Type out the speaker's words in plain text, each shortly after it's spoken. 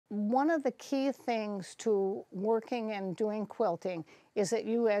one of the key things to working and doing quilting is that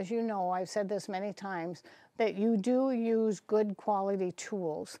you, as you know, I've said this many times, that you do use good quality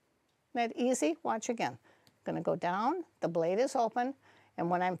tools. Isn't that easy? Watch again. I'm going to go down, the blade is open, and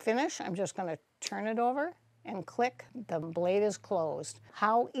when I'm finished, I'm just going to turn it over and click, the blade is closed.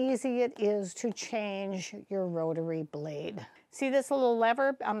 How easy it is to change your rotary blade. See this little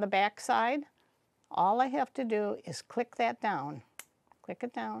lever on the back side? All I have to do is click that down. Click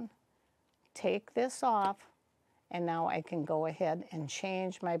it down, take this off, and now I can go ahead and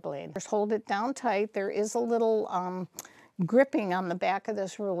change my blade. Just hold it down tight. There is a little gripping on the back of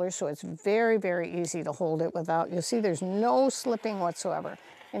this ruler, so it's very, very easy to hold it without, you see there's no slipping whatsoever.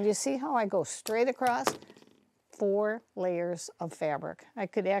 And you see how I go straight across? 4 layers of fabric. I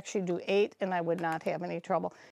could actually do 8 and I would not have any trouble.